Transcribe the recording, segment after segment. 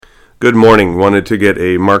Good morning. Wanted to get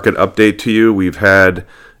a market update to you. We've had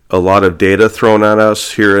a lot of data thrown at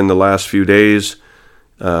us here in the last few days.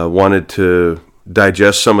 Wanted to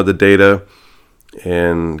digest some of the data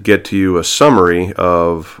and get to you a summary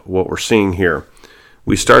of what we're seeing here.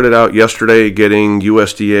 We started out yesterday getting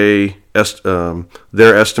USDA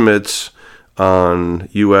their estimates on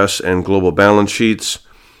U.S. and global balance sheets.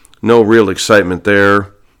 No real excitement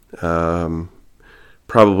there.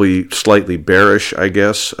 Probably slightly bearish, I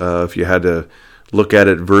guess, if you had to look at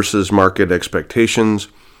it versus market expectations.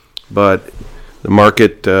 But the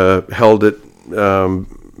market held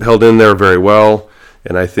in there very well,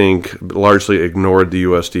 and I think largely ignored the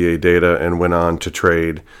USDA data and went on to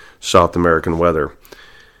trade South American weather.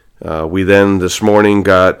 We then this morning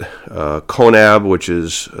got CONAB, which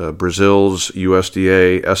is Brazil's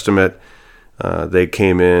USDA estimate. They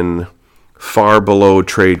came in far below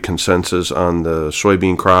trade consensus on the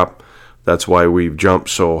soybean crop. That's why we've jumped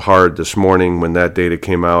so hard this morning when that data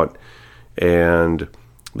came out. And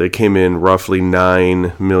they came in roughly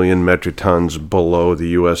 9 million metric tons below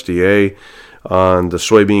the USDA on the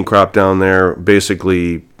soybean crop down there,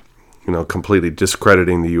 basically, completely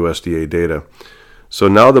discrediting the USDA data. So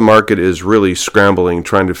now the market is really scrambling,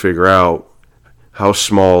 trying to figure out how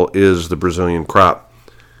small is the Brazilian crop.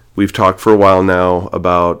 We've talked for a while now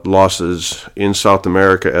about losses in South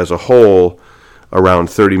America as a whole, around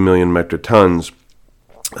 30 million metric tons.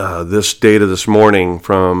 This data this morning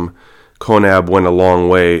from CONAB went a long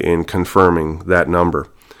way in confirming that number.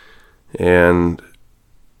 And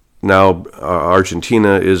now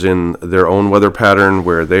Argentina is in their own weather pattern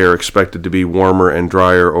where they are expected to be warmer and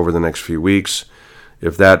drier over the next few weeks.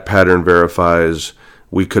 If that pattern verifies,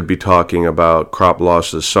 we could be talking about crop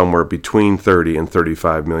losses somewhere between 30 and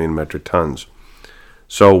 35 million metric tons.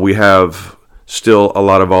 So we have still a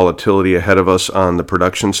lot of volatility ahead of us on the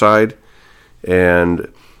production side.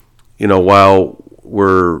 And, while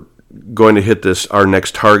we're going to hit our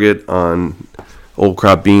next target on old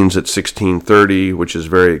crop beans at 1630, which is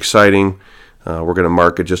very exciting, we're going to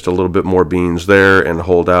market just a little bit more beans there and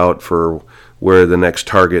hold out for where the next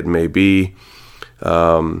target may be.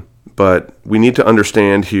 But we need to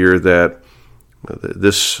understand here that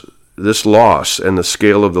this loss and the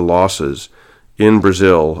scale of the losses in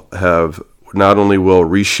Brazil have not only will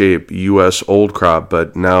reshape U.S. old crop,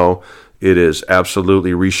 but now it is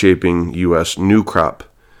absolutely reshaping U.S. new crop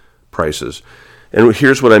prices. And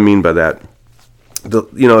here's what I mean by that.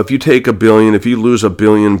 If you lose 1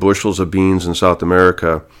 billion bushels of beans in South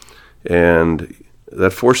America, and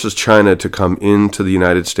that forces China to come into the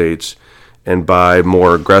United States and buy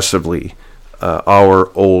more aggressively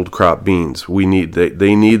our old crop beans.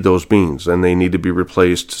 They need those beans, and they need to be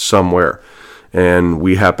replaced somewhere. And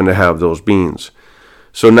we happen to have those beans.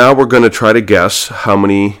 So now we're going to try to guess how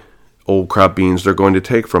many old crop beans they're going to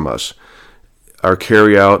take from us. Our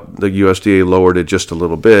carryout, the USDA lowered it just a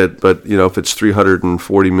little bit, but if it's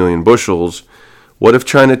 340 million bushels, what if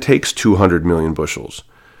China takes 200 million bushels?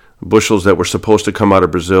 Bushels that were supposed to come out of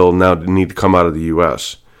Brazil now need to come out of the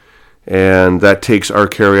U.S., and that takes our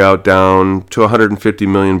carryout down to 150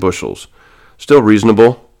 million bushels. Still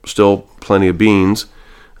reasonable, still plenty of beans,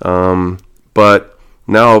 but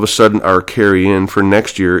now all of a sudden our carry-in for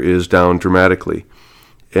next year is down dramatically.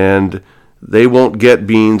 And they won't get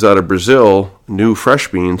beans out of Brazil, new fresh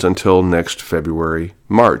beans, until next February,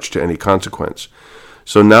 March, to any consequence.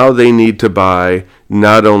 So now they need to buy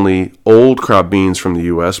not only old crop beans from the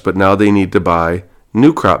U.S., but now they need to buy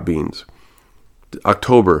new crop beans.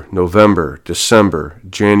 October, November, December,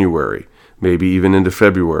 January, maybe even into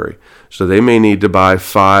February. So they may need to buy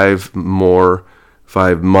 5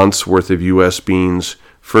 months worth of U.S. beans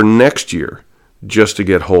for next year just to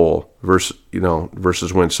get whole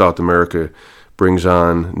versus when South America brings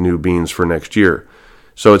on new beans for next year.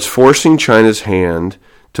 So it's forcing China's hand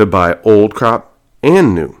to buy old crop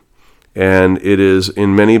and new. And it is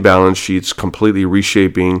in many balance sheets completely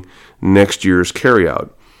reshaping next year's carryout.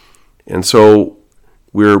 And so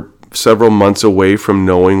we're several months away from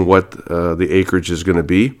knowing what the acreage is going to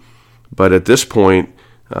be. But at this point,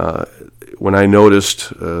 when I noticed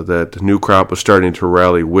that new crop was starting to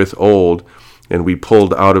rally with old, and we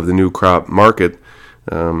pulled out of the new crop market,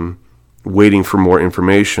 waiting for more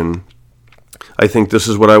information, I think this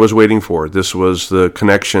is what I was waiting for. This was the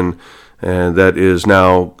connection that is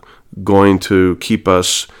now going to keep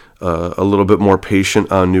us a little bit more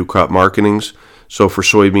patient on new crop marketings. So for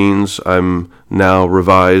soybeans, I'm now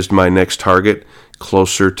revised my next target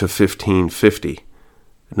closer to 1550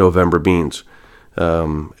 November beans.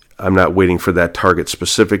 I'm not waiting for that target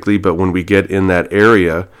specifically, but when we get in that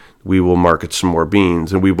area, we will market some more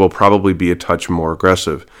beans, and we will probably be a touch more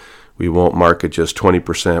aggressive. We won't market just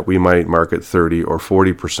 20%. We might market 30 or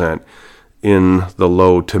 40% in the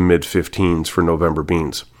low to mid 15s for November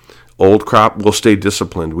beans. Old crop will stay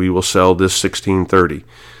disciplined. We will sell this 1630.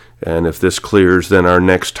 And if this clears, then our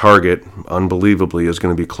next target, unbelievably, is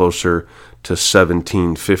going to be closer to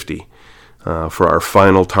 1750 for our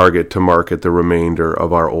final target to market the remainder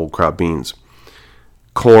of our old crop beans.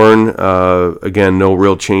 Corn, again, no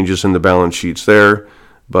real changes in the balance sheets there.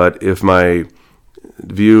 But if my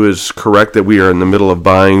view is correct that we are in the middle of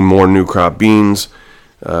buying more new crop beans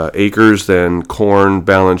acres, then corn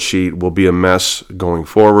balance sheet will be a mess going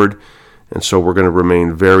forward. And so we're going to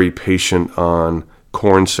remain very patient on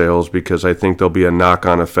corn sales because I think there'll be a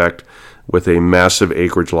knock-on effect with a massive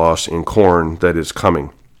acreage loss in corn that is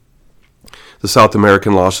coming. The South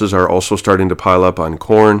American losses are also starting to pile up on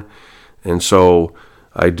corn, and so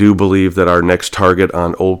I do believe that our next target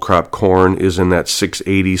on old crop corn is in that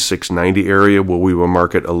 680, 690 area where we will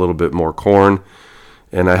market a little bit more corn,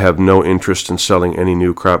 and I have no interest in selling any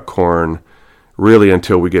new crop corn really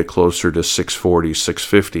until we get closer to 640,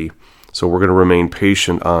 650. So we're going to remain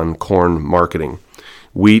patient on corn marketing.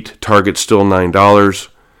 Wheat, target still $9.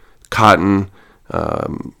 Cotton,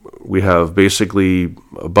 we have basically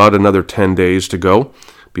about another 10 days to go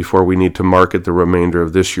before we need to market the remainder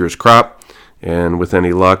of this year's crop. And with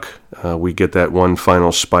any luck, we get that one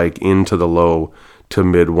final spike into the low to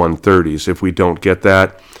mid 130s. If we don't get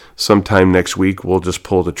that, sometime next week we'll just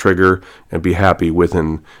pull the trigger and be happy with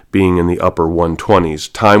being in the upper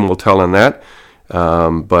 120s. Time will tell on that.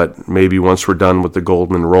 But maybe once we're done with the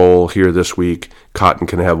Goldman roll here this week, cotton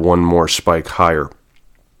can have one more spike higher.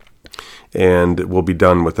 And we'll be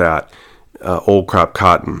done with that. Old crop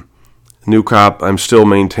cotton. New crop, I'm still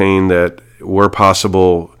maintain that where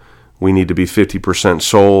possible, we need to be 50%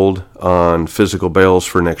 sold on physical bales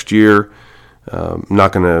for next year. I'm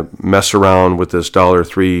not going to mess around with this $3,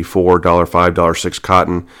 $4, $5, $6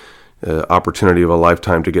 cotton opportunity of a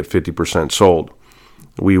lifetime to get 50% sold.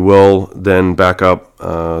 We will then back up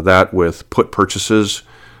that with put purchases.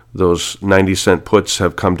 Those 90-cent puts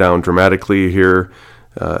have come down dramatically here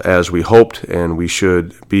as we hoped, and we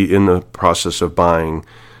should be in the process of buying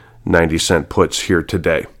 90-cent puts here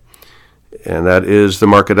today. And that is the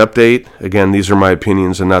market update. Again, these are my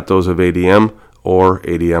opinions and not those of ADM or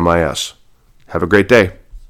ADMIS. Have a great day.